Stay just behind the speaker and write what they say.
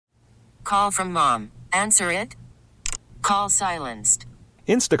Call from mom. Answer it. Call silenced.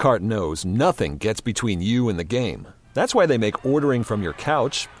 Instacart knows nothing gets between you and the game. That's why they make ordering from your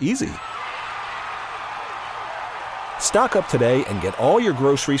couch easy. Stock up today and get all your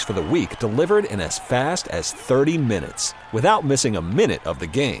groceries for the week delivered in as fast as 30 minutes without missing a minute of the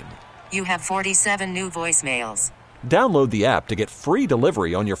game. You have 47 new voicemails. Download the app to get free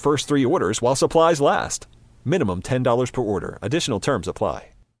delivery on your first 3 orders while supplies last. Minimum $10 per order. Additional terms apply.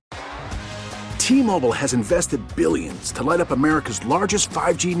 T-Mobile has invested billions to light up America's largest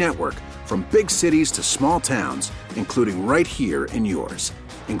 5G network, from big cities to small towns, including right here in yours.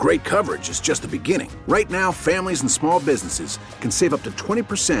 And great coverage is just the beginning. Right now, families and small businesses can save up to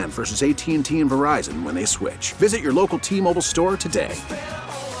 20% versus AT&T and Verizon when they switch. Visit your local T-Mobile store today.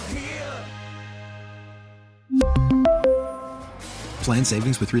 Plan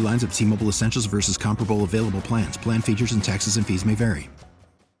savings with 3 lines of T-Mobile Essentials versus comparable available plans. Plan features and taxes and fees may vary.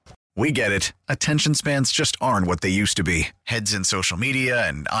 We get it. Attention spans just aren't what they used to be. Heads in social media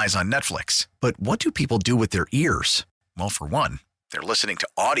and eyes on Netflix. But what do people do with their ears? Well, for one, they're listening to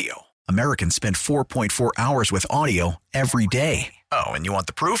audio. Americans spend 4.4 hours with audio every day. Oh, and you want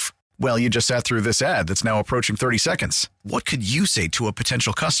the proof? Well, you just sat through this ad that's now approaching 30 seconds. What could you say to a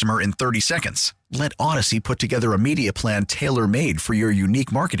potential customer in 30 seconds? Let Odyssey put together a media plan tailor-made for your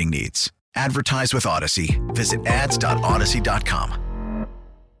unique marketing needs. Advertise with Odyssey. Visit ads.odyssey.com.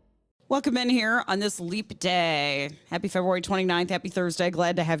 Welcome in here on this leap day. Happy February 29th. Happy Thursday.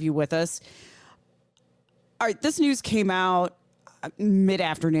 Glad to have you with us. All right, this news came out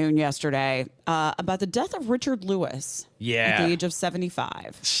mid-afternoon yesterday about the death of Richard Lewis at the age of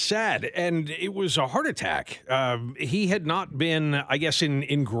 75. Sad, and it was a heart attack. He had not been, I guess,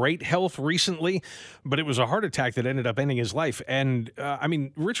 in great health recently, but it was a heart attack that ended up ending his life. And, I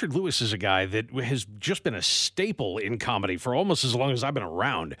mean, Richard Lewis is a guy that has just been a staple in comedy for almost as long as I've been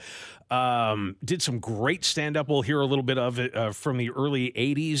around. Did some great stand-up. We'll hear a little bit of it from the early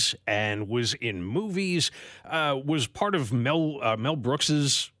 80s, and was in movies, was part of Mel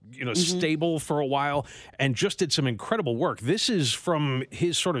Brooks's stable for a while, and just did some incredible work. This is from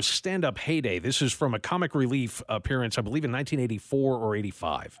his sort of stand-up heyday. This is from a comic relief appearance, I believe, in 1984 or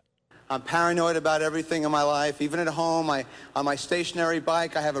 85. I'm paranoid about everything in my life. Even at home, on my stationary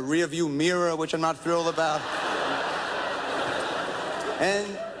bike, I have a rear view mirror, which I'm not thrilled about. And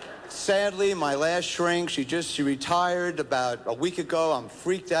sadly, my last shrink, she retired about a week ago. I'm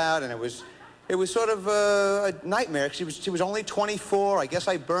freaked out, and it was sort of a nightmare. She was only 24. I guess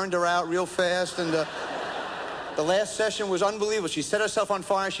I burned her out real fast, and the last session was unbelievable. She set herself on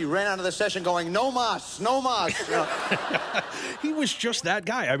fire. She ran out of the session going, "No mas, no mas." You know? He was just that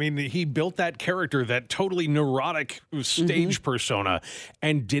guy. I mean, he built that character, that totally neurotic stage persona,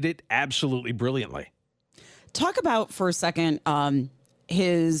 and did it absolutely brilliantly. Talk about for a second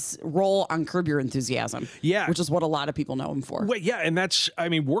his role on Curb Your Enthusiasm, which is what a lot of people know him for. Well, yeah, and that's, I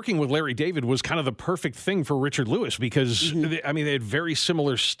mean, working with Larry David was kind of the perfect thing for Richard Lewis because, they had very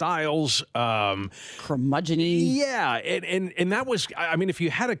similar styles. Curmudgeon-y. Yeah, and that was, I mean, if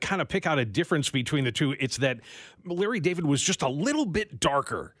you had to kind of pick out a difference between the two, it's that Larry David was just a little bit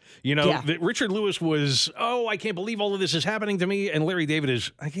darker. That Richard Lewis was, I can't believe all of this is happening to me, and Larry David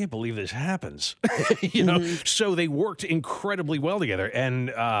is, I can't believe this happens. So they worked incredibly well together.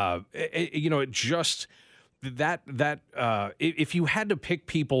 And, it just if you had to pick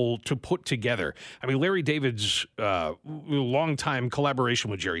people to put together, I mean, Larry David's longtime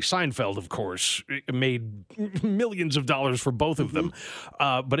collaboration with Jerry Seinfeld, of course, made millions of dollars for both of them.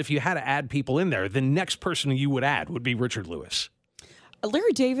 But if you had to add people in there, the next person you would add would be Richard Lewis.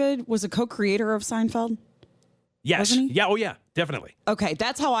 Larry David was a co-creator of Seinfeld? Yes. Wasn't he? Yeah. Oh, yeah. Definitely. Okay.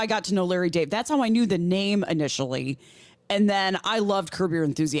 That's how I got to know Larry David. That's how I knew the name initially. And then I loved Curb Your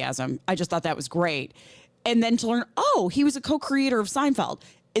Enthusiasm. I just thought that was great. And then to learn, he was a co-creator of Seinfeld.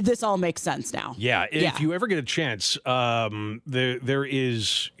 This all makes sense now. Yeah. If you ever get a chance, there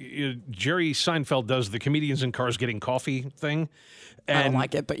is Jerry Seinfeld does the comedians in cars getting coffee thing. And, I don't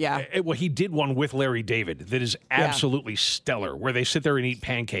like it, but yeah. Well, he did one with Larry David that is absolutely stellar, where they sit there and eat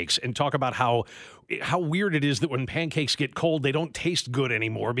pancakes and talk about how weird it is that when pancakes get cold, they don't taste good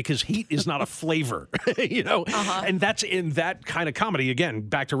anymore because heat is not a flavor, And that's in that kind of comedy. Again,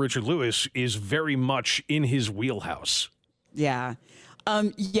 back to Richard Lewis, is very much in his wheelhouse. Yeah.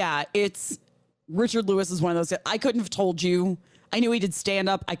 It's Richard Lewis is one of those. I couldn't have told you. I knew he did stand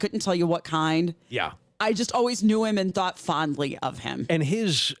up. I couldn't tell you what kind. Yeah. I just always knew him and thought fondly of him. And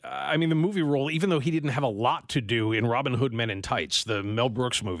his, the movie role, even though he didn't have a lot to do in Robin Hood Men in Tights, the Mel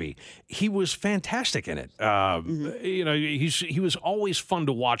Brooks movie, he was fantastic in it. He was always fun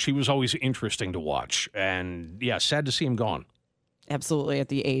to watch. He was always interesting to watch. And yeah, sad to see him gone. absolutely, at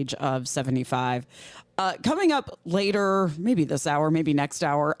the age of 75. Coming up later, maybe this hour, maybe next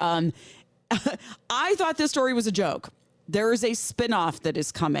hour, I thought this story was a joke. There is a spinoff that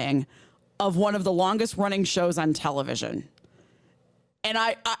is coming of one of the longest running shows on television. And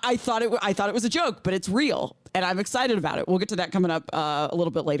I thought it was a joke, but it's real, and I'm excited about it. We'll get to that coming up a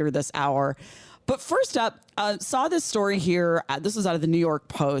little bit later this hour. But first up, saw this story here. This is out of the New York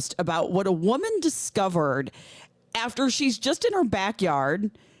Post about what a woman discovered after she's just in her backyard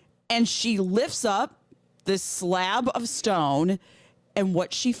and she lifts up this slab of stone and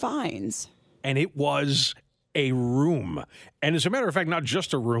what she finds. And it was a room. And as a matter of fact, not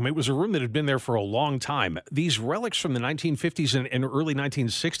just a room, it was a room that had been there for a long time. These relics from the 1950s and early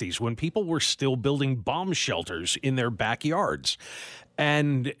 1960s, when people were still building bomb shelters in their backyards.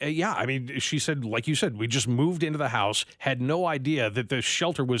 And I mean, she said, like you said, we just moved into the house, had no idea that the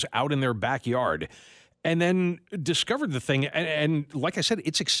shelter was out in their backyard, and then discovered the thing. And like I said,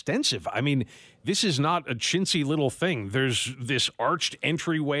 it's extensive. I mean, this is not a chintzy little thing. There's this arched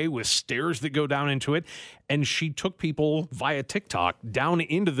entryway with stairs that go down into it. And she took people via TikTok down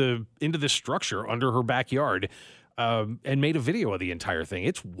into the structure under her backyard and made a video of the entire thing.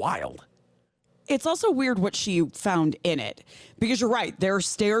 It's wild. It's also weird what she found in it, because you're right. There are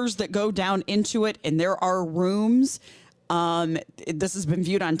stairs that go down into it, and there are rooms. This has been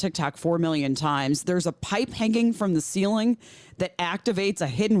viewed on TikTok 4 million times. There's a pipe hanging from the ceiling that activates a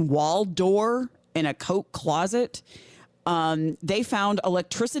hidden wall door in a coat closet. They found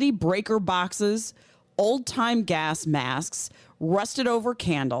electricity breaker boxes, old-time gas masks, rusted over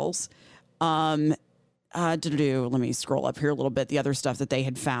candles. Let me scroll up here a little bit. The other stuff that they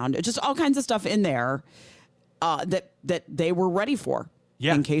had found, just all kinds of stuff in there that they were ready for.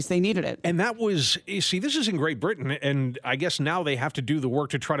 Yeah. In case they needed it. And that was, you see, this is in Great Britain, and I guess now they have to do the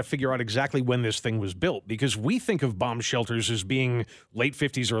work to try to figure out exactly when this thing was built, because we think of bomb shelters as being late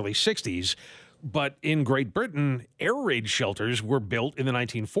 50s, early 60s, but in Great Britain, air raid shelters were built in the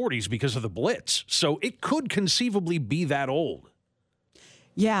 1940s because of the Blitz, so it could conceivably be that old.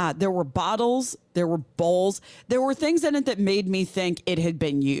 Yeah, there were bottles, there were bowls, there were things in it that made me think it had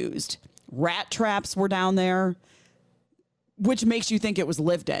been used. Rat traps were down there, which makes you think it was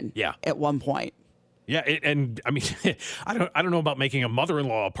lived in at one point. Yeah, and I mean, I don't know about making a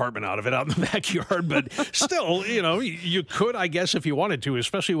mother-in-law apartment out of it out in the backyard, but still, you could, I guess, if you wanted to,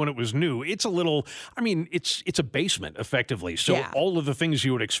 especially when it was new. It's a little, I mean, it's a basement, effectively. So all of the things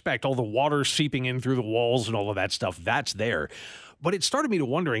you would expect, all the water seeping in through the walls and all of that stuff, that's there. But it started me to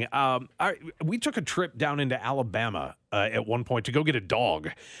wondering, we took a trip down into Alabama at one point to go get a dog.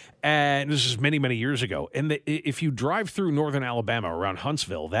 And this is many, many years ago. And if you drive through northern Alabama around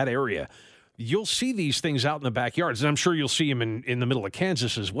Huntsville, that area, you'll see these things out in the backyards. And I'm sure you'll see them in the middle of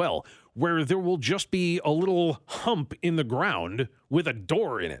Kansas as well, where there will just be a little hump in the ground with a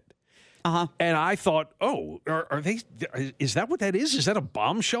door in it. Uh-huh. And I thought, is that what that is? Is that a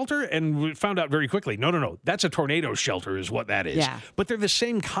bomb shelter? And we found out very quickly, no. That's a tornado shelter is what that is. Yeah. But they're the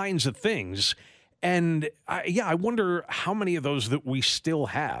same kinds of things. And I wonder how many of those that we still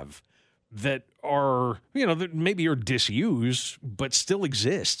have that are, that maybe are disused, but still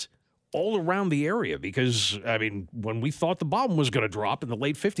exist all around the area. Because, I mean, when we thought the bomb was going to drop in the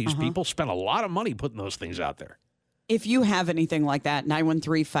late 50s, people spent a lot of money putting those things out there. If you have anything like that,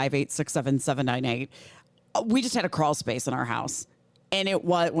 913-586-7798. We just had a crawl space in our house. And it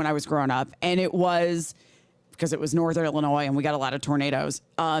was when I was growing up. And it was because it was northern Illinois and we got a lot of tornadoes.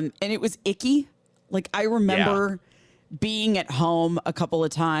 And it was icky. Like, I remember being at home a couple of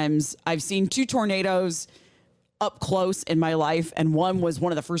times. I've seen 2 tornadoes up close in my life. And one was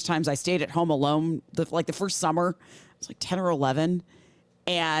one of the first times I stayed at home alone, the first summer. I was like 10 or 11.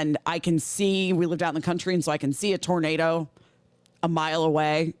 And I can see, we lived out in the country, and so I can see a tornado a mile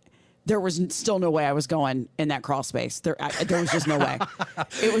away. There was still no way I was going in that crawl space. There was just no way.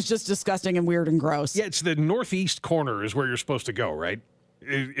 It was just disgusting and weird and gross. Yeah, it's the northeast corner is where you're supposed to go, right?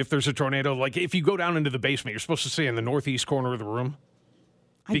 If there's a tornado, like if you go down into the basement, you're supposed to stay in the northeast corner of the room.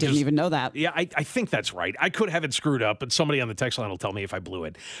 I didn't even know that. Yeah, I think that's right. I could have it screwed up, but somebody on the text line will tell me if I blew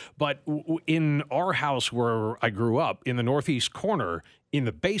it. But in our house where I grew up, in the northeast corner, in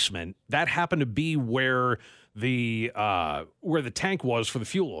the basement, that happened to be where the tank was for the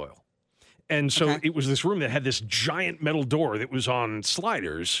fuel oil. And so it was this room that had this giant metal door that was on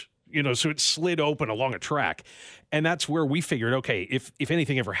sliders, so it slid open along a track. And that's where we figured, okay, if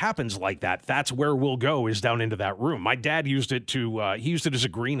anything ever happens like that, that's where we'll go, is down into that room. My dad used it he used it as a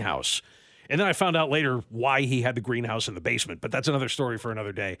greenhouse. And then I found out later why he had the greenhouse in the basement, but that's another story for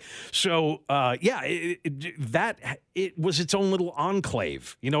another day. So, it was its own little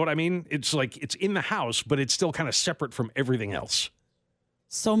enclave. You know what I mean? It's like it's in the house, but it's still kind of separate from everything else.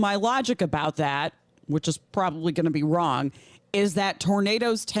 So my logic about that, which is probably going to be wrong, is that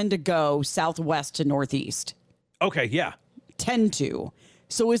tornadoes tend to go southwest to northeast. Okay, yeah. Tend to.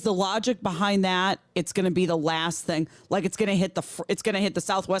 So is the logic behind that? It's going to be the last thing, like it's going to hit the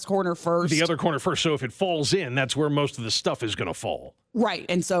southwest corner first. The other corner first. So if it falls in, that's where most of the stuff is going to fall. Right,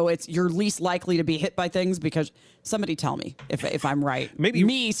 and so you're least likely to be hit by things because somebody tell me if I'm right. Maybe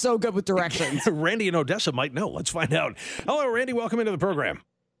me so good with directions. Randy in Odessa might know. Let's find out. Hello, Randy. Welcome into the program.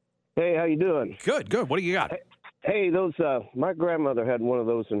 Hey, how you doing? Good. What do you got? Hey, my grandmother had one of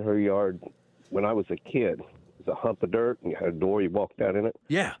those in her yard when I was a kid. It was a hump of dirt, and you had a door. You walked out in it.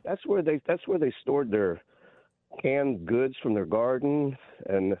 Yeah, that's where they stored their canned goods from their garden.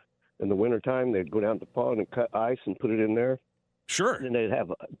 And in the wintertime, they'd go down to the pond and cut ice and put it in there. Sure. And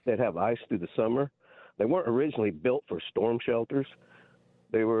they'd have ice through the summer. They weren't originally built for storm shelters.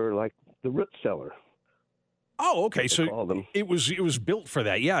 They were like the root cellar. Oh, okay. So it was built for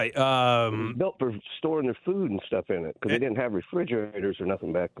that. Yeah. It was built for storing their food and stuff in it because they didn't have refrigerators or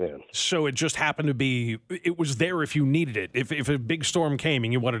nothing back then. So it just happened to be, it was there if you needed it. If a big storm came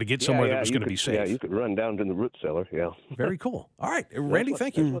and you wanted to get somewhere that was going to be safe. Yeah, you could run down to the root cellar. Yeah. Very cool. All right. Randy,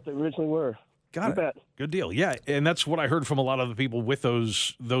 thank you. That's what they originally were. Got it. Good deal. Yeah, and that's what I heard from a lot of the people with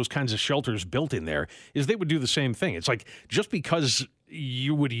those kinds of shelters built in there is they would do the same thing. It's like just because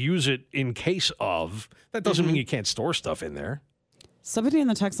you would use it in case of, that doesn't mean you can't store stuff in there. Somebody in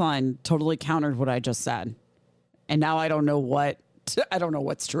the text line totally countered what I just said, and now I don't know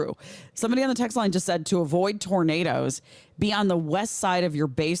what's true. Somebody on the text line just said to avoid tornadoes, be on the west side of your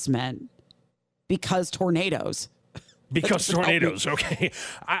basement because tornadoes. Because tornadoes, okay.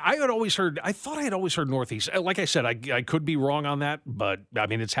 I thought I had always heard northeast. Like I said, I could be wrong on that, but I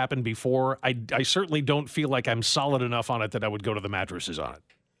mean, it's happened before. I certainly don't feel like I'm solid enough on it that I would go to the mattresses on it.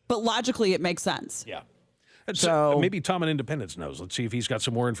 But logically, it makes sense. Yeah. So maybe Tom in Independence knows. Let's see if he's got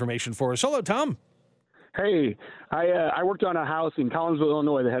some more information for us. Hello, Tom. Hey, I worked on a house in Collinsville,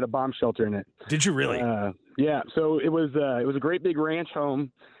 Illinois that had a bomb shelter in it. Did you really? Yeah. So it was a great big ranch home.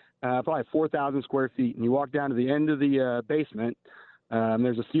 Probably 4,000 square feet, and you walk down to the end of the basement.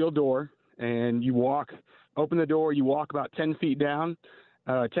 There's a steel door, and you open the door, you walk about 10 feet down,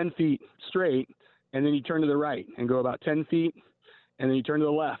 10 feet straight, and then you turn to the right and go about 10 feet, and then you turn to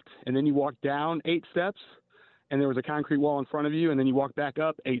the left, and then you walk down 8 steps, and there was a concrete wall in front of you, and then you walk back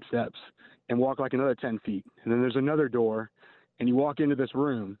up 8 steps and walk like another 10 feet, and then there's another door, and you walk into this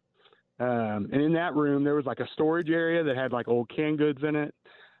room. And in that room, there was like a storage area that had like old canned goods in it.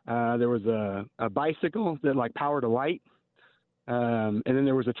 There was a bicycle that like powered a light. And then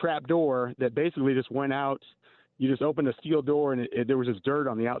there was a trap door that basically just went out. You just opened a steel door and there was just dirt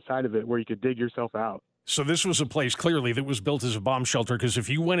on the outside of it where you could dig yourself out. So this was a place clearly that was built as a bomb shelter because if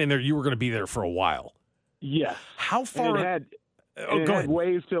you went in there, you were going to be there for a while. Yes. How far? And it had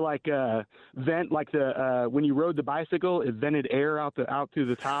ways to like vent, like when you rode the bicycle, it vented air out through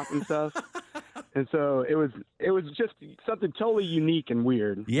the top and stuff. And so it was just something totally unique and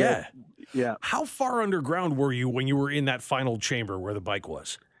weird. Yeah. Yeah. How far underground were you when you were in that final chamber where the bike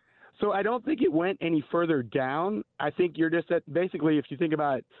was? So I don't think it went any further down. I think you're just basically, if you think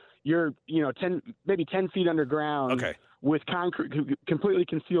about it, you're 10 feet underground. Okay. With concrete, completely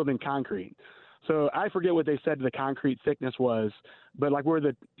concealed in concrete. So I forget what they said the concrete thickness was, but like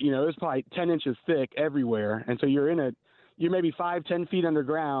it was probably 10 inches thick everywhere. And so you're maybe 5-10 feet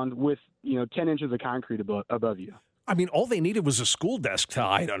underground with, 10 inches of concrete above you. I mean, all they needed was a school desk to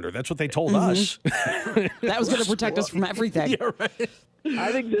hide under. That's what they told us. That was going to protect us from everything. Yeah, right.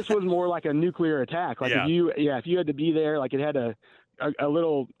 I think this was more like a nuclear attack. Like if you had to be there, like it had a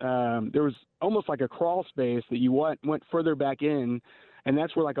little, there was almost like a crawl space that you went further back in. And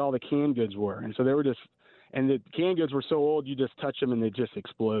that's where like all the canned goods were. And so and the canned goods were so old, you just touch them and they just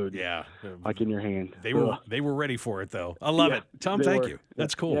explode. Yeah. Like in your hand. They were ready for it though. I love it. Tom, thank you.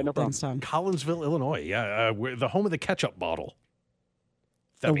 That's cool. Yeah, no problem. Thanks, Tom. Collinsville, Illinois. Yeah. We're the home of the ketchup bottle.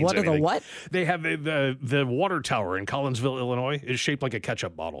 The what of the what? They have the water tower in Collinsville, Illinois is shaped like a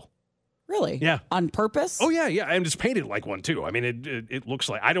ketchup bottle. Really? Yeah. On purpose? Oh, yeah. And it's painted like one, too. I mean, it looks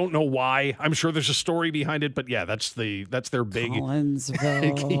like, I don't know why. I'm sure there's a story behind it, but yeah, that's their big.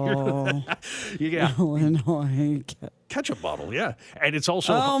 Collinsville. Yeah. Illinois. Ketchup bottle, yeah. And it's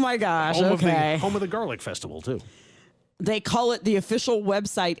also. Oh, my gosh. Home of the Garlic Festival, too. They call it the official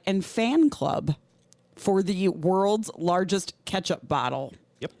website and fan club for the world's largest ketchup bottle.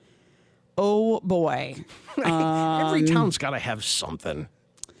 Yep. Oh, boy. Every town's got to have something.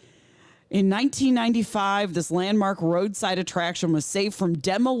 In 1995, this landmark roadside attraction was saved from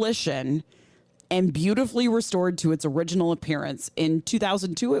demolition and beautifully restored to its original appearance. In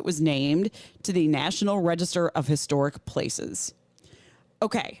 2002, it was named to the National Register of Historic Places.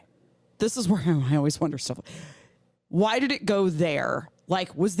 okay, this is where I always wonder stuff. Why did it go there?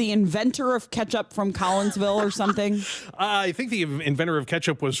 Like, was the inventor of ketchup from Collinsville or something? I think the inventor of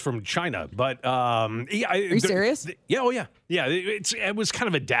ketchup was from China, but yeah. Are you serious? Yeah. It was kind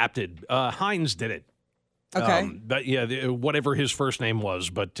of adapted. Heinz did it. Okay. But yeah, whatever his first name was,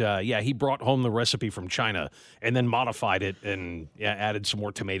 but yeah, he brought home the recipe from China and then modified it and added some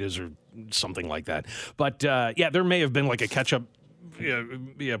more tomatoes or something like that. But yeah, there may have been like a ketchup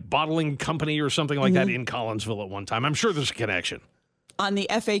bottling company or something like that in Collinsville at one time. I'm sure there's a connection. On the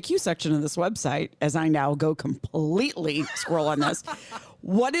FAQ section of this website, as I now go completely scroll on this,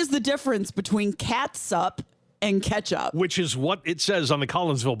 what is the difference between catsup and ketchup? Which is what it says on the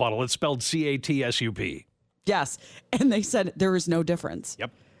Collinsville bottle. It's spelled CATSUP. Yes. And they said there is no difference. Yep.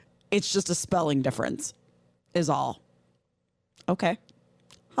 It's just a spelling difference is all. Okay.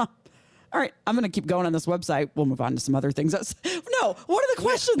 Huh. All right. I'm going to keep going on this website. We'll move on to some other things. No, one of the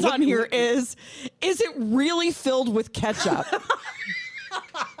questions on here is it really filled with ketchup?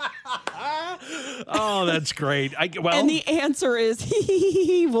 Oh, that's great. And the answer is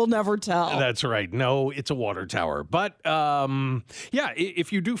we'll never tell. That's right. No, it's a water tower. But yeah,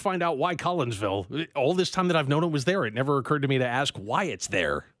 if you do find out why Collinsville, all this time that I've known it was there, it never occurred to me to ask why it's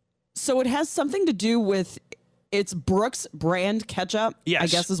there. So it has something to do with it's Brooks brand ketchup. Yes. I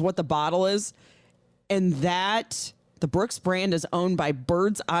guess is what the bottle is. And that the Brooks brand is owned by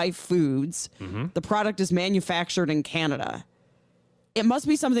Bird's Eye Foods. Mm-hmm. The product is manufactured in Canada. It must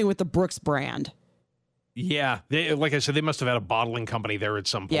be something with the Brooks brand. Yeah. Like I said, they must have had a bottling company there at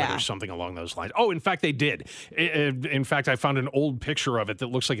some point or something along those lines. Oh, in fact, they did. In fact, I found an old picture of it that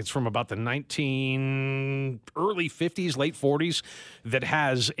looks like it's from about the early 50s, late 40s, that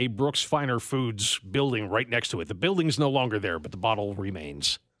has a Brooks Finer Foods building right next to it. The building's no longer there, but the bottle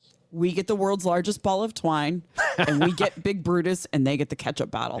remains. We get the world's largest ball of twine, and we get Big Brutus, and they get the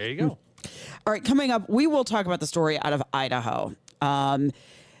ketchup bottle. There you go. All right, coming up, we will talk about the story out of Idaho. 10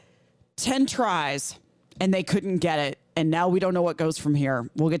 tries, and they couldn't get it. And now we don't know what goes from here.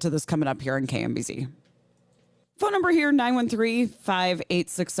 We'll get to this coming up here in KMBZ. Phone number here,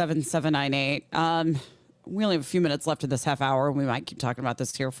 913-586-7798. We only have a few minutes left of this half hour. We might keep talking about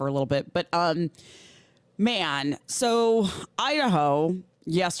this here for a little bit. But, man, so Idaho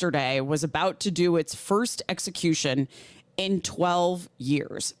yesterday was about to do its first execution in 12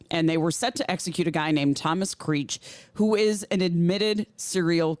 years. And they were set to execute a guy named Thomas Creech, who is an admitted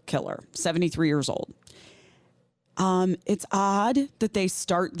serial killer, 73 years old. It's odd that they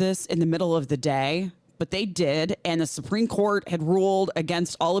start this in the middle of the day, but they did. And the Supreme Court had ruled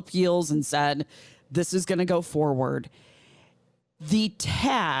against all appeals and said, this is going to go forward. The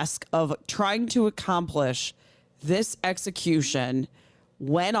task of trying to accomplish this execution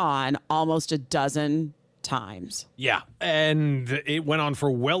went on almost a dozen times. Yeah, and it went on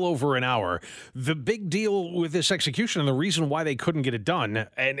for well over an hour. The big deal with this execution, and the reason why they couldn't get it done,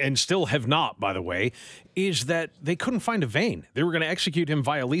 and still have not, by the way, is that they couldn't find a vein. They were going to execute him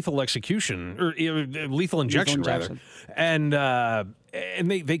via lethal execution, or lethal injection, rather. And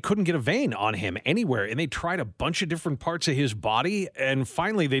they couldn't get a vein on him anywhere, and they tried a bunch of different parts of his body, and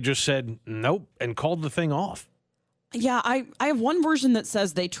finally they just said nope and called the thing off. Yeah, I have one version that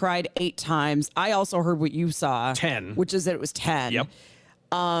says they tried 8 times. I also heard what you saw. 10. Which is that it was 10. Yep.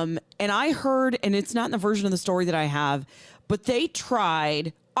 And I heard, and it's not in the version of the story that I have, but they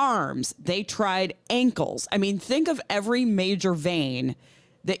tried arms. They tried ankles. I mean, think of every major vein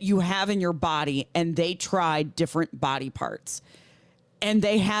that you have in your body, and they tried different body parts. And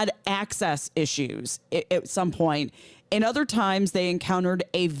they had access issues at some point. And other times they encountered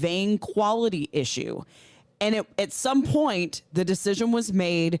a vein quality issue. And at some point, the decision was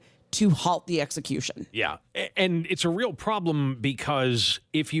made to halt the execution. Yeah. And it's a real problem because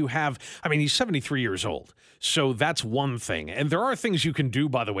if you have, I mean, he's 73 years old. So that's one thing. And there are things you can do,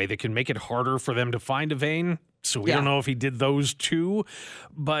 by the way, that can make it harder for them to find a vein. So we don't know if he did those too.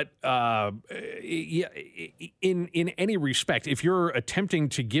 But in any respect, if you're attempting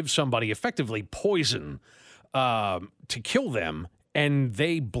to give somebody effectively poison to kill them, and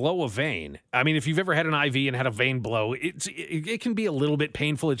they blow a vein. I mean, if you've ever had an IV and had a vein blow, it can be a little bit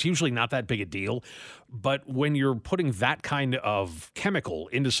painful. It's usually not that big a deal. But when you're putting that kind of chemical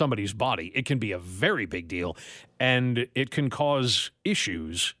into somebody's body, it can be a very big deal. And it can cause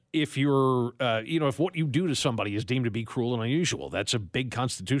issues if you're, if what you do to somebody is deemed to be cruel and unusual. That's a big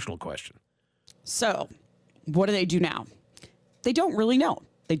constitutional question. So what do they do now? They don't really know.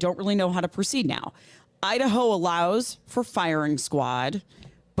 They don't really know how to proceed now. Idaho allows for firing squad,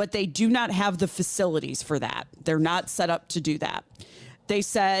 but they do not have the facilities for that. They're not set up to do that. They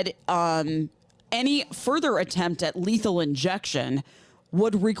said any further attempt at lethal injection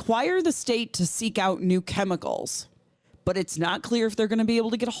would require the state to seek out new chemicals, but it's not clear if they're going to be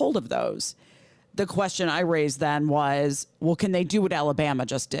able to get a hold of those. The question I raised then was, well, can they do what Alabama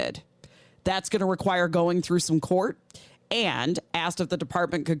just did? That's going to require going through some court, and asked if the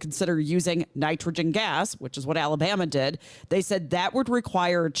department could consider using nitrogen gas, which is what Alabama did. They said that would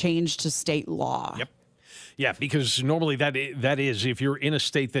require a change to state law. Yep. Yeah, because normally that is, if you're in a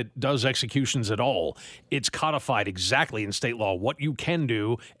state that does executions at all, it's codified exactly in state law what you can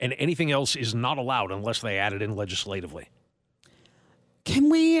do, and anything else is not allowed unless they add it in legislatively. Can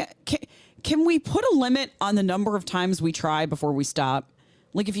we put a limit on the number of times we try before we stop?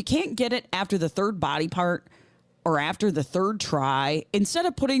 Like, if you can't get it after the third body part or after the third try, instead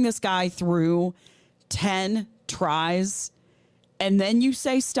of putting this guy through 10 tries and then you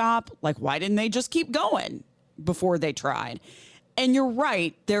say stop, like, why didn't they just keep going before they tried? And you're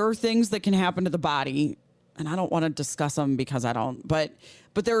right, there are things that can happen to the body, and I don't want to discuss them because I don't, but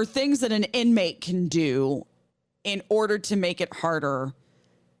there are things that an inmate can do in order to make it harder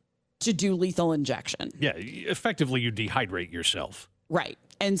to do lethal injection. Yeah, effectively you dehydrate yourself. Right.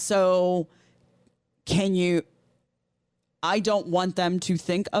 And so I don't want them to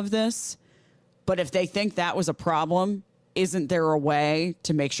think of this, but if they think that was a problem, isn't there a way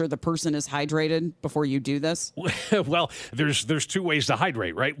to make sure the person is hydrated before you do this? Well, there's two ways to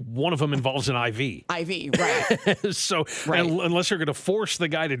hydrate, right? One of them involves an IV. IV, right. So right. Unless you're going to force the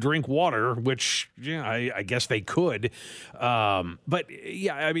guy to drink water, which I guess they could. But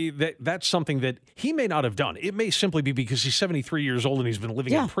yeah, I mean, that's something that he may not have done. It may simply be because he's 73 years old and he's been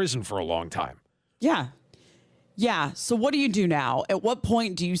living in prison for a long time. Yeah. Yeah. So what do you do now? At what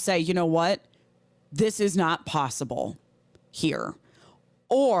point do you say, you know what? This is not possible here.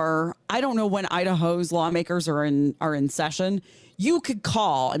 Or I don't know when Idaho's lawmakers are in session. You could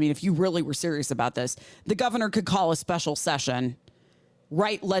call, I mean, if you really were serious about this, the governor could call a special session,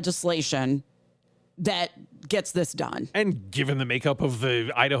 write legislation that gets this done. And given the makeup of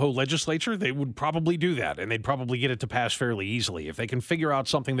the Idaho legislature, they would probably do that, and they'd probably get it to pass fairly easily. If they can figure out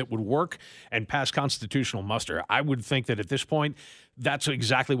something that would work and pass constitutional muster, I would think that at this point, that's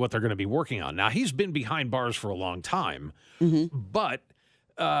exactly what they're going to be working on. Now, he's been behind bars for a long time, but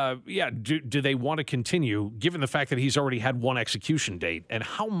do they want to continue, given the fact that he's already had one execution date? And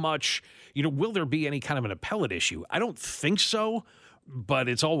how much, will there be any kind of an appellate issue? I don't think so. But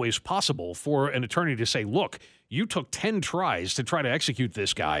it's always possible for an attorney to say, look, you took 10 tries to try to execute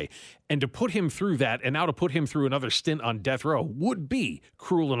this guy, and to put him through that and now to put him through another stint on death row would be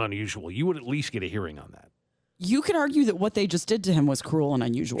cruel and unusual. You would at least get a hearing on that. You could argue that what they just did to him was cruel and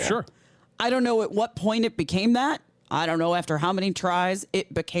unusual. Sure. I don't know at what point it became that. I don't know after how many tries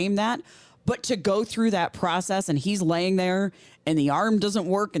it became that. But to go through that process and he's laying there and the arm doesn't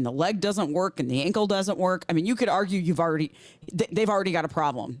work and the leg doesn't work and the ankle doesn't work. I mean, you could argue they've already got a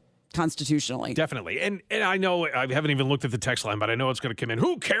problem constitutionally. Definitely. And I know I haven't even looked at the text line, but I know it's going to come in.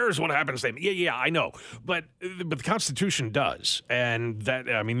 Who cares what happens to them? Yeah, I know. But the Constitution does. And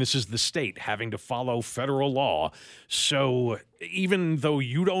this is the state having to follow federal law. So even though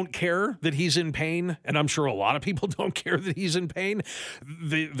you don't care that he's in pain, and I'm sure a lot of people don't care that he's in pain,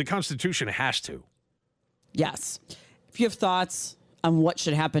 the Constitution has to. Yes. If you have thoughts on what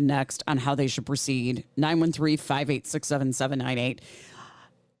should happen next, on how they should proceed, 913-586-7798.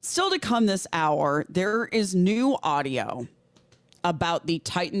 Still to come this hour, there is new audio about the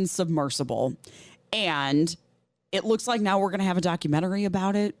Titan submersible, and it looks like now we're going to have a documentary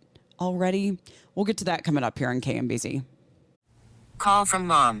about it already. We'll get to that coming up here on KMBZ. Call from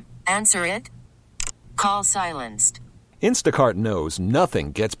mom. Answer it. Call silenced. Instacart knows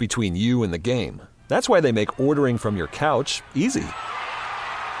nothing gets between you and the game. That's why they make ordering from your couch easy.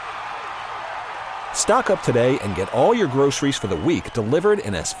 Stock up today and get all your groceries for the week delivered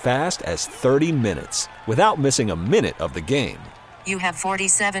in as fast as 30 minutes without missing a minute of the game. You have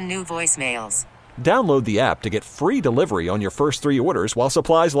 47 new voicemails. Download the app to get free delivery on your first 3 orders while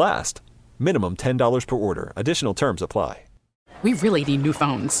supplies last. Minimum $10 per order. Additional terms apply. We really need new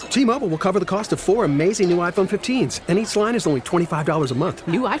phones. T-Mobile will cover the cost of 4 amazing new iPhone 15s, and each line is only $25 a month.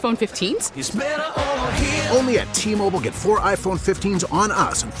 New iPhone 15s? It's better over here. Only at T-Mobile, get 4 iPhone 15s on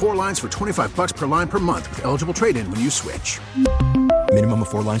us and 4 lines for $25 per line per month with eligible trade-in when you switch. Minimum of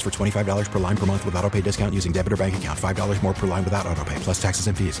 4 lines for $25 per line per month with autopay discount using debit or bank account. $5 more per line without autopay, plus taxes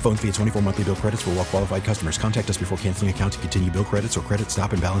and fees. Phone fee at 24 monthly bill credits for well-qualified customers. Contact us before canceling account to continue bill credits or credit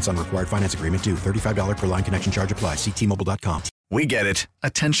stop and balance on required finance agreement due. $35 per line connection charge applies. See T-Mobile.com. We get it.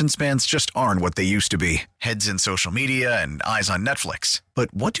 Attention spans just aren't what they used to be. Heads in social media and eyes on Netflix.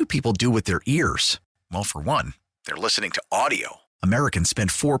 But what do people do with their ears? Well, for one, they're listening to audio. Americans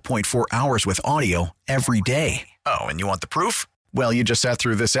spend 4.4 hours with audio every day. Oh, and you want the proof? Well, you just sat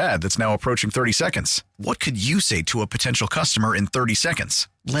through this ad that's now approaching 30 seconds. What could you say to a potential customer in 30 seconds?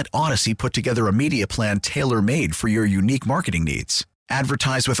 Let Odyssey put together a media plan tailor-made for your unique marketing needs.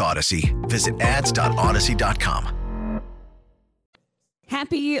 Advertise with Odyssey. Visit ads.odyssey.com.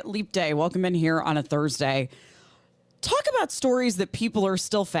 Happy Leap Day. Welcome in here on a Thursday. Talk about stories that people are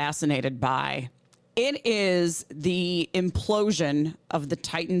still fascinated by. It is the implosion of the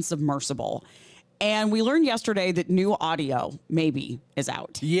Titan submersible. And we learned yesterday that new audio maybe is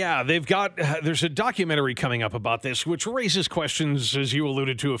out. Yeah, there's a documentary coming up about this, which raises questions, as you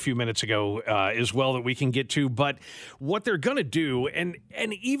alluded to a few minutes ago, as well, that we can get to. But what they're going to do, and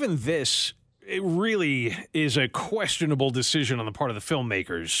even this, it really is a questionable decision on the part of the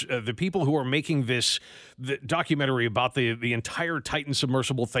filmmakers. The people who are making the documentary about the entire Titan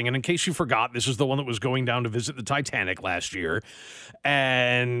submersible thing. And in case you forgot, this is the one that was going down to visit the Titanic last year.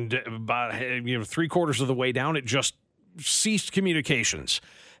 And about 3/4 of the way down, it just ceased communications.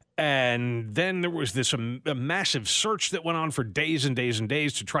 And then there was this a massive search that went on for days and days and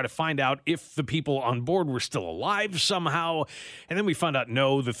days to try to find out if the people on board were still alive somehow. And then we found out,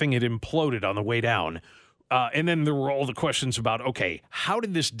 no, the thing had imploded on the way down. And then there were all the questions about, okay, how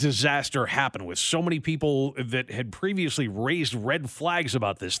did this disaster happen with so many people that had previously raised red flags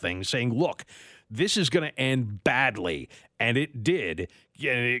about this thing, saying, look, this is going to end badly. And it did.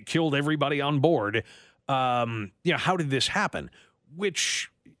 It killed everybody on board. How did this happen?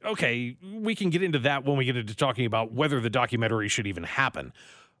 Which... okay, we can get into that when we get into talking about whether the documentary should even happen.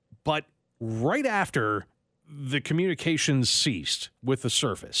 But right after the communications ceased with the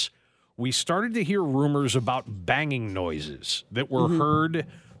surface, we started to hear rumors about banging noises that were heard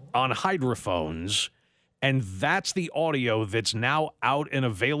on hydrophones, and that's the audio that's now out and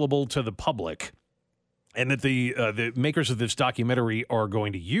available to the public, and that the makers of this documentary are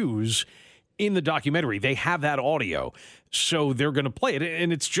going to use in the documentary. They have that audio, so they're going to play it.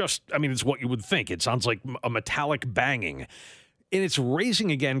 And it's just, it's what you would think. It sounds like a metallic banging. And it's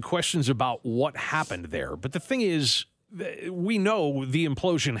raising, again, questions about what happened there. But the thing is, we know the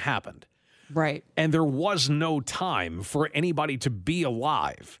implosion happened. Right. And there was no time for anybody to be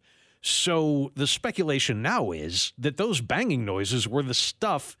alive. So the speculation now is that those banging noises were the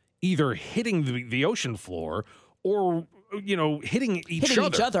stuff either hitting the ocean floor or hitting each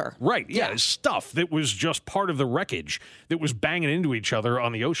other. Right. Yeah. Stuff that was just part of the wreckage that was banging into each other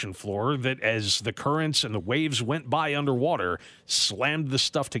on the ocean floor that, as the currents and the waves went by underwater, slammed the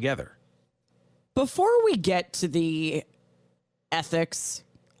stuff together. Before we get to the ethics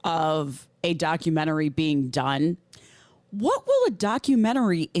of a documentary being done, what will a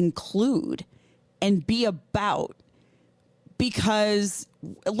documentary include and be about? Because,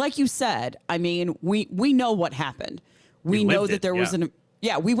 like you said, we know what happened. We know that there was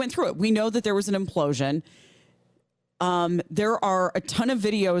we went through it. We know that there was an implosion. There are a ton of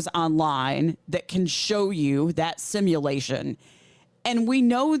videos online that can show you that simulation. And we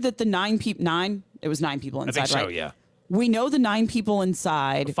know that the it was 9 people inside, I think so, right? yeah. We know the 9 people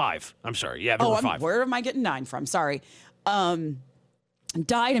inside. 5. I'm sorry. Yeah, there were 5. Where am I getting 9 from? Sorry. Died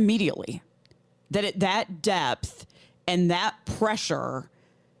immediately. That at that depth and that pressure,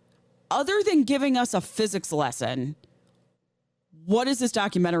 other than giving us a physics lesson, what is this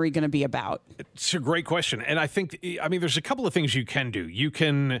documentary going to be about? It's a great question. And I think, there's a couple of things you can do. You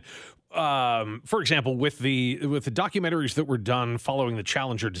can, for example, with the documentaries that were done following the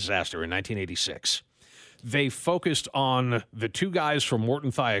Challenger disaster in 1986, they focused on the 2 guys from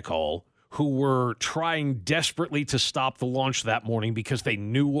Morton Thiokol who were trying desperately to stop the launch that morning because they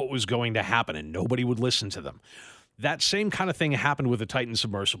knew what was going to happen and nobody would listen to them. That same kind of thing happened with the Titan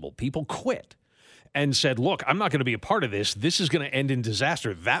submersible. People quit and said, look, I'm not going to be a part of this. This is going to end in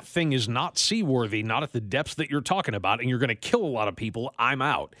disaster. That thing is not seaworthy, not at the depths that you're talking about, and you're going to kill a lot of people. I'm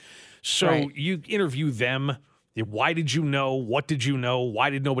out. So You interview them. Why did you know? What did you know? Why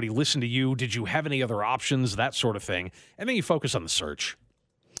did nobody listen to you? Did you have any other options? That sort of thing. And then you focus on the search.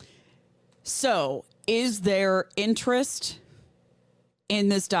 So is there interest in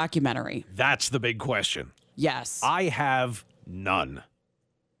this documentary? That's the big question. Yes. I have none.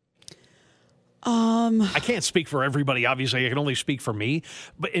 I can't speak for everybody, obviously. I can only speak for me.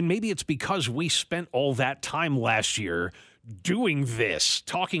 And maybe it's because we spent all that time last year doing this,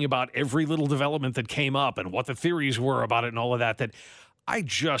 talking about every little development that came up and what the theories were about it and all of that, that I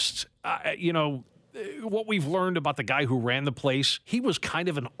just, what we've learned about the guy who ran the place, he was kind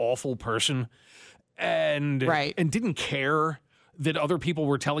of an awful person and didn't care that other people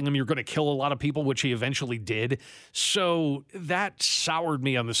were telling him you're going to kill a lot of people, which he eventually did. So that soured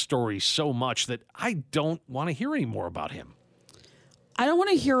me on the story so much that I don't want to hear any more about him. I don't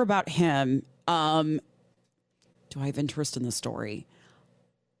want to hear about him. do I have interest in the story?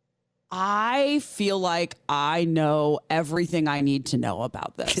 I feel like I know everything I need to know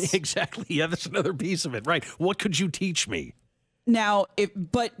about this. Exactly. Yeah, that's another piece of it. Right. What could you teach me? Now,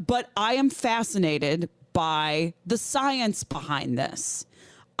 but I am fascinated by the science behind this.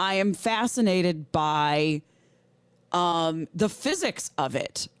 I am fascinated by the physics of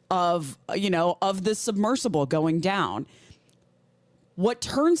it, of this submersible going down. What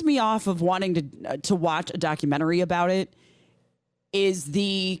turns me off of wanting to watch a documentary about it is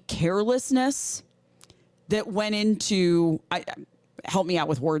the carelessness that went into, help me out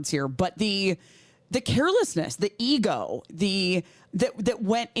with words here, but the carelessness, the ego, that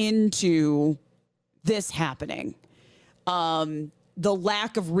went into this happening. The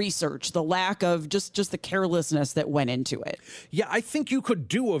lack of research, the lack of just the carelessness that went into it. Yeah, I think you could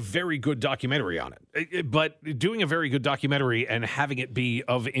do a very good documentary on it. But doing a very good documentary and having it be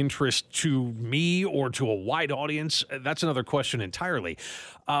of interest to me or to a wide audience, that's another question entirely.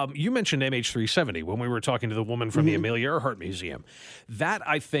 You mentioned MH370 when we were talking to the woman from the Amelia Earhart Museum. That,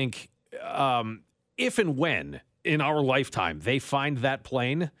 I think, if and when in our lifetime they find that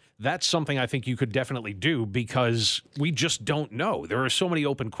plane, that's something I think you could definitely do because we just don't know. There are so many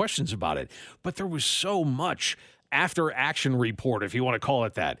open questions about it. But there was so much after action report, if you want to call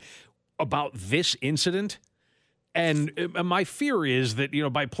it that, about this incident. And my fear is that,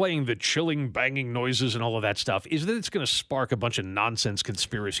 by playing the chilling, banging noises and all of that stuff, is that it's going to spark a bunch of nonsense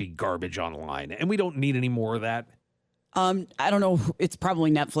conspiracy garbage online. And we don't need any more of that. I don't know. It's probably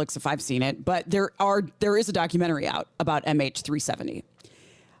Netflix if I've seen it, but there is a documentary out about MH370.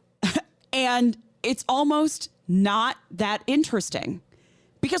 And it's almost not that interesting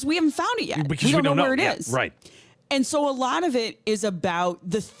because we haven't found it yet. Because we don't know where it is. Right. And so a lot of it is about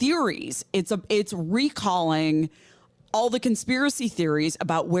the theories. It's recalling all the conspiracy theories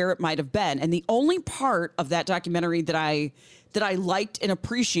about where it might have been. And the only part of that documentary that I liked and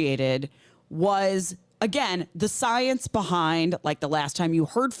appreciated was, again, the science behind, like, the last time you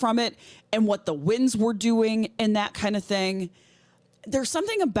heard from it and what the winds were doing and that kind of thing. There's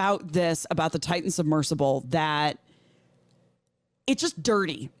something about the Titan submersible that it's just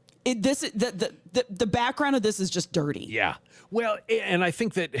dirty. The background of this is just dirty. Yeah. Well, and I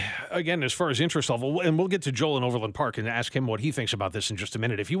think that, again, as far as interest level, and we'll get to Joel in Overland Park and ask him what he thinks about this in just a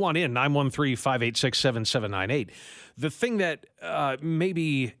minute. If you want in, 913-586-7798. The thing that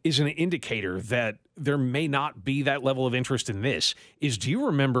maybe is an indicator that there may not be that level of interest in this is, do you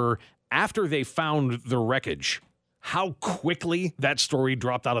remember after they found the wreckage, how quickly that story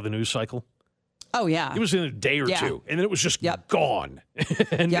dropped out of the news cycle? Oh, yeah. It was in a day or two, and then it was just gone.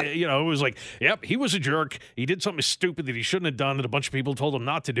 And, it was like, he was a jerk. He did something stupid that he shouldn't have done that a bunch of people told him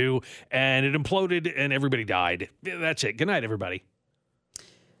not to do, and it imploded, and everybody died. That's it. Good night, everybody.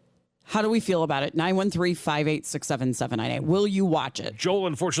 How do we feel about it? 913-586-7798. Will you watch it? Joel,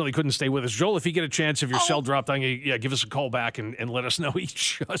 unfortunately, couldn't stay with us. Joel, if you get a chance, if your cell dropped on you, give us a call back and let us know he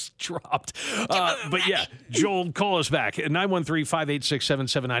just dropped. But Joel, call us back at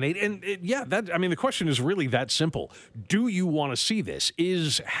 913-586-7798. And the question is really that simple. Do you want to see this?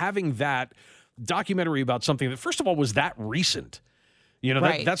 Is having that documentary about something that, first of all, was that recent?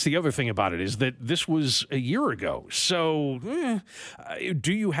 Right. That's the other thing about it, is that this was a year ago. So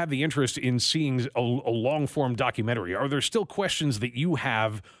do you have the interest in seeing a long-form documentary? Are there still questions that you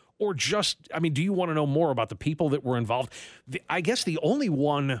have, or just, do you want to know more about the people that were involved? I guess the only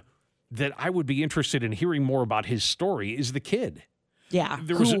one that I would be interested in hearing more about his story is the kid. Yeah.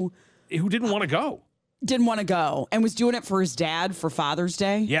 Who didn't want to go. Didn't want to go and was doing it for his dad for Father's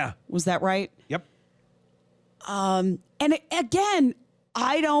Day. Yeah. Was that right? Yep. And again,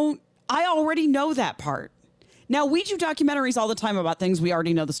 I already know that part. Now, we do documentaries all the time about things we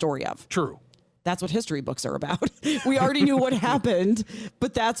already know the story of. True. That's what history books are about. We already knew what happened,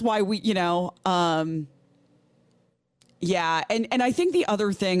 but that's why we, And I think the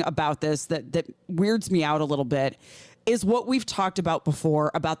other thing about this that weirds me out a little bit is what we've talked about before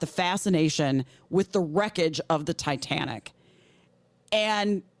about the fascination with the wreckage of the Titanic.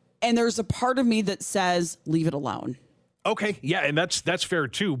 And there's a part of me that says, leave it alone. Okay, yeah, and that's fair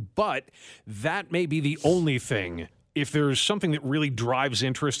too, but that may be the only thing. If there's something that really drives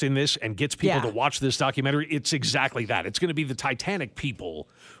interest in this and gets people to watch this documentary, it's exactly that. It's going to be the Titanic people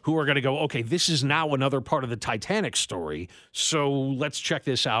who are going to go, okay, this is now another part of the Titanic story, so let's check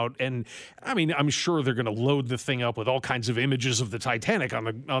this out. And I'm sure they're going to load the thing up with all kinds of images of the Titanic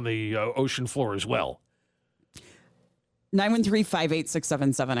on the ocean floor as well.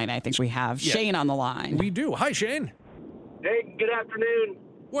 913-586-7798. I think we have Shane on the line. We do. Hi, Shane. Hey, good afternoon.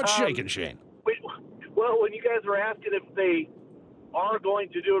 What's shaking, Shane? Well, when you guys were asking if they are going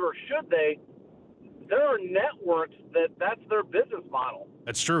to do it or should they, there are networks that's their business model.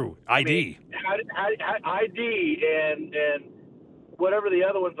 That's true. ID. ID and whatever the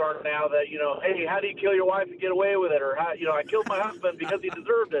other ones are now that, hey, how do you kill your wife and get away with it? Or, how, I killed my husband because he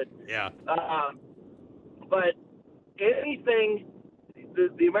deserved it. Yeah. But anything,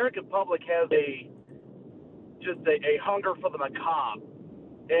 the American public has a hunger for the macabre.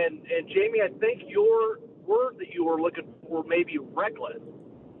 And Jamie, I think your word that you were looking for may be reckless.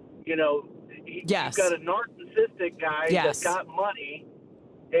 Yes. You've got a narcissistic guy that's got money,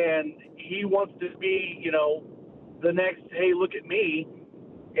 and he wants to be, the next, hey, look at me.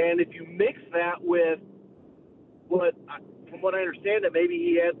 And if you mix that with from what I understand, that maybe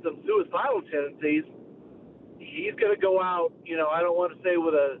he had some suicidal tendencies, he's going to go out, I don't want to say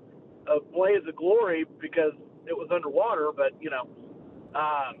with a blaze of glory because it was underwater, but,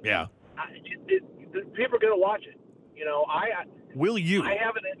 yeah. People are going to watch it. Will you? I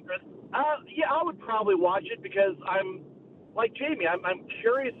have an interest. Yeah, I would probably watch it because I'm like Jamie. I'm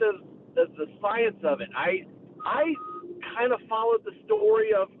curious as the science of it. I kind of followed the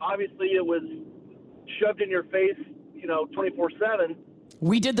story of, obviously it was shoved in your face, 24/7.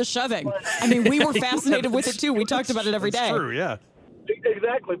 We did the shoving. We were fascinated with it too. We talked about it every day. That's true, yeah.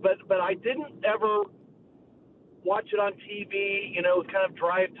 Exactly, but I didn't ever watch it on TV. Kind of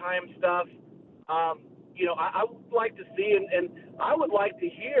drive time stuff. I would like to see, and I would like to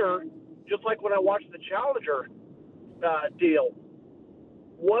hear, just like when I watched the Challenger deal,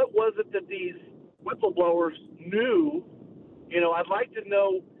 what was it that these whistleblowers knew? I'd like to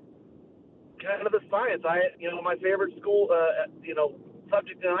know kind of the science. My favorite school,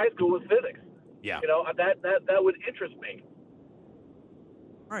 subject in high school was physics. Yeah. That would interest me.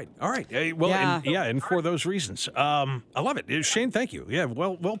 All right. And for those reasons, I love it. Shane, thank you. Yeah,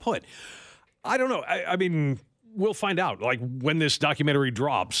 well put. I don't know. I mean, we'll find out. Like when this documentary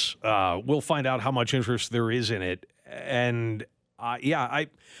drops, we'll find out how much interest there is in it. And all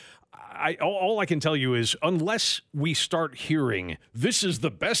I can tell you is, unless we start hearing this is the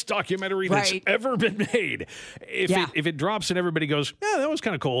best documentary that's ever been made, if it drops and everybody goes, yeah, that was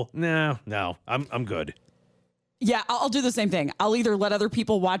kind of cool. No, I'm good. Yeah, I'll do the same thing. I'll either let other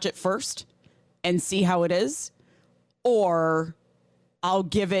people watch it first and see how it is, or I'll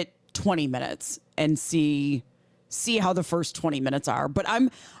give it 20 minutes and see how the first 20 minutes are. But I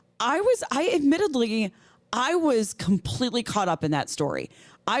was completely caught up in that story.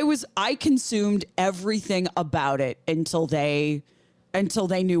 I consumed everything about it until they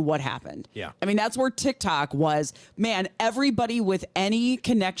knew what happened. Yeah. That's where TikTok was. Man, everybody with any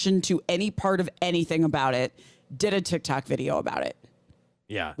connection to any part of anything about it did a TikTok video about it.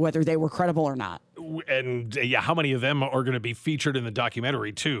 Yeah. Whether they were credible or not. And how many of them are going to be featured in the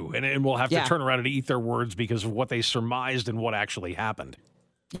documentary too? And we'll have to turn around and eat their words because of what they surmised and what actually happened.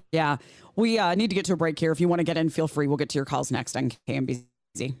 Yeah. We need to get to a break here. If you want to get in, feel free. We'll get to your calls next on KMBZ.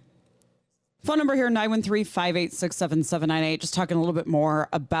 Phone number here, 913-586-7798. Just talking a little bit more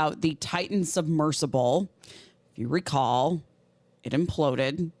about the Titan submersible. If you recall, it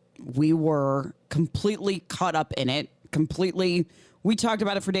imploded. We were completely caught up in it. We talked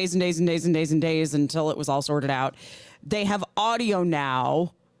about it for days and days and days and days and days until it was all sorted out. They have audio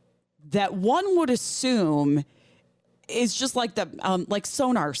now that one would assume is just like the like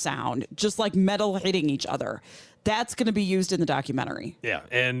sonar sound, just like metal hitting each other. That's going to be used in the documentary. Yeah,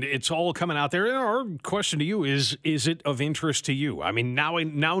 and it's all coming out there. And our question to you is it of interest to you? Now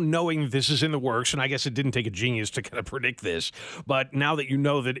knowing this is in the works, and I guess it didn't take a genius to kind of predict this, but now that you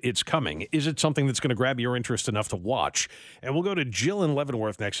know that it's coming, is it something that's going to grab your interest enough to watch? And we'll go to Jill in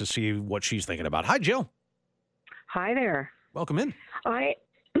Leavenworth next to see what she's thinking about. Hi, Jill. Hi there. Welcome in. I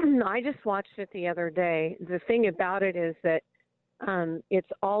just watched it the other day. The thing about it is that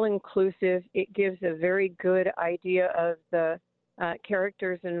it's all inclusive. It gives a very good idea of the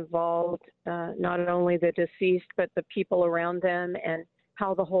characters involved, not only the deceased, but the people around them and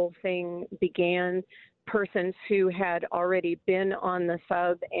how the whole thing began. Persons who had already been on the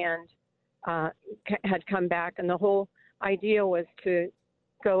sub and had come back. And the whole idea was to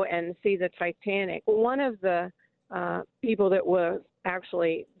go and see the Titanic. One of the people that was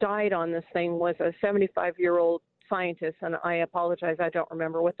actually died on this thing was a 75-year-old scientists, and I apologize, I don't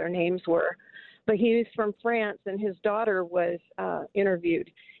remember what their names were, but he was from France, and his daughter was interviewed,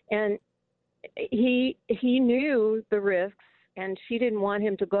 and he knew the risks, and she didn't want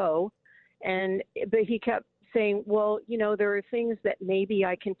him to go, but he kept saying, well, there are things that maybe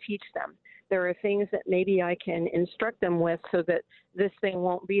I can teach them. There are things that maybe I can instruct them with so that this thing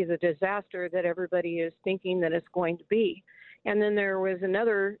won't be the disaster that everybody is thinking that it's going to be. And then there was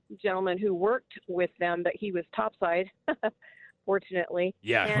another gentleman who worked with them, but he was topside, fortunately.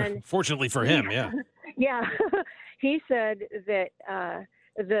 Yeah, and fortunately for him, yeah. Yeah, he said that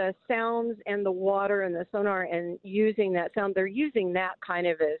the sounds and the water and the sonar and using that sound, they're using that kind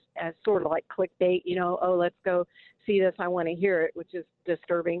of as sort of like clickbait, oh, let's go see this, I want to hear it, which is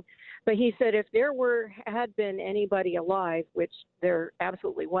disturbing. But he said if there had been anybody alive, which there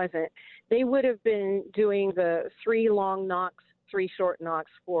absolutely wasn't, they would have been doing the 3 long knocks, 3 short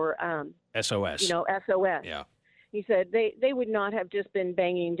knocks for SOS. SOS. Yeah. He said they would not have just been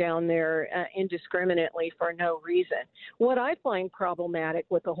banging down there indiscriminately for no reason. What I find problematic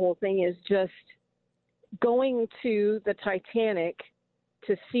with the whole thing is just going to the Titanic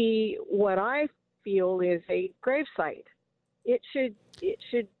to see what I feel is a gravesite. It should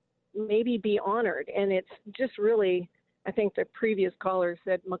maybe be honored, and it's just really, I think the previous caller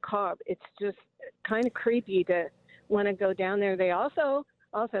said macabre. It's just kind of creepy to want to go down there. They also,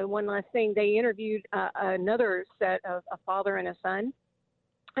 one last thing, they interviewed another set of a father and a son,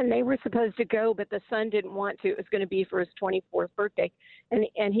 and they were supposed to go, but the son didn't want to. It was going to be for his 24th birthday,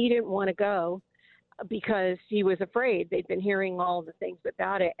 and he didn't want to go because he was afraid. They'd been hearing all the things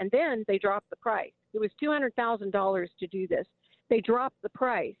about it, and then they dropped the price. It was $200,000 to do this. They dropped the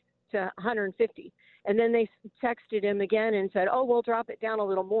price to $150,000, and then they texted him again and said, "Oh, we'll drop it down a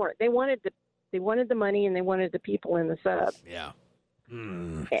little more." They wanted the money, and they wanted the people in the sub. Yeah.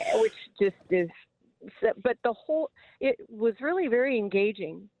 Which just is, but it was really very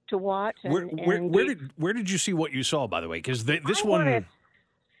engaging to watch. Where did you see what you saw, by the way? Because this one.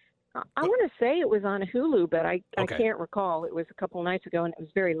 I want to say it was on Hulu, but I can't recall. It was a couple of nights ago, and it was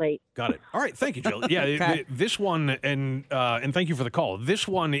very late. Got it. All right. Thank you, Jill. Yeah, Okay. This one, and thank you for the call. This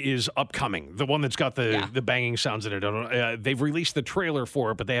one is upcoming. The one that's got the banging sounds in it. They've released the trailer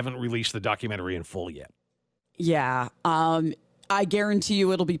for it, but they haven't released the documentary in full yet. Yeah. I guarantee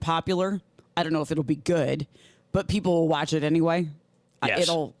you it'll be popular. I don't know if it'll be good, but people will watch it anyway. Yes.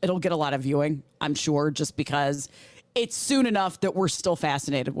 It'll get a lot of viewing, I'm sure, just because it's soon enough that we're still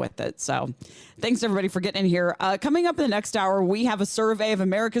fascinated with it. So thanks, everybody, for getting in here. Coming up in the next hour, we have a survey of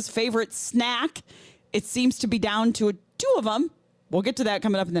America's favorite snack. It seems to be down to 2 of them. We'll get to that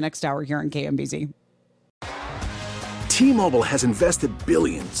coming up in the next hour here on KMBZ. T-Mobile has invested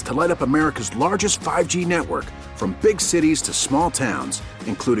billions to light up America's largest 5G network, from big cities to small towns,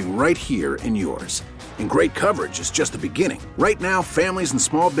 including right here in yours. And great coverage is just the beginning. Right now, families and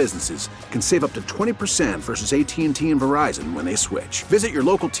small businesses can save up to 20% versus AT&T and Verizon when they switch. Visit your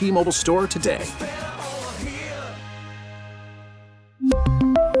local T-Mobile store today.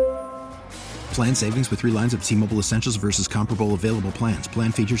 Plan savings with 3 lines of T-Mobile Essentials versus comparable available plans.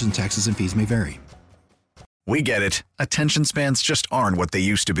 Plan features and taxes and fees may vary. We get it. Attention spans just aren't what they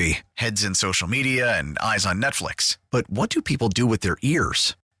used to be. Heads in social media and eyes on Netflix. But what do people do with their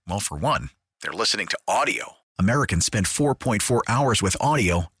ears? Well, for one, they're listening to audio. Americans spend 4.4 hours with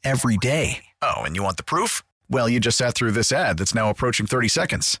audio every day. Oh, and you want the proof? Well, you just sat through this ad that's now approaching 30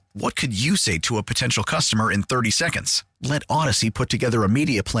 seconds. What could you say to a potential customer in 30 seconds? Let Odyssey put together a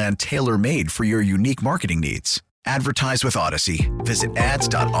media plan tailor-made for your unique marketing needs. Advertise with Odyssey. Visit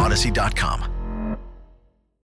ads.odyssey.com.